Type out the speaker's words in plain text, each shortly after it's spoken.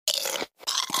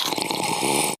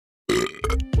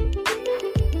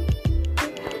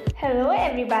Hello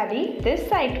everybody, this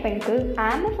side Twinkle.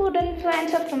 I'm a food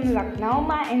influencer from Lucknow.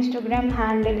 My Instagram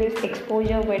handle is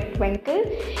Exposure with Twinkle.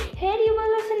 Here you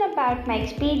will listen about my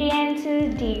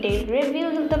experiences, detailed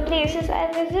reviews of the places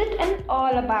I visit, and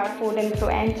all about food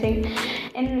influencing.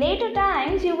 In later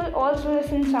times, you will also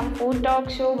listen some food talk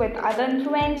show with other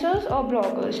influencers or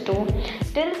bloggers too.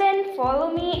 Till then,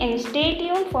 follow me and stay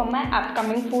tuned for my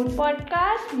upcoming food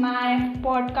podcast. My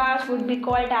podcast would be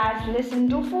called as Listen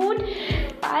to Food.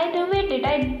 By the way, did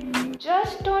I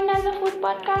just turn as a food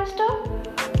podcaster?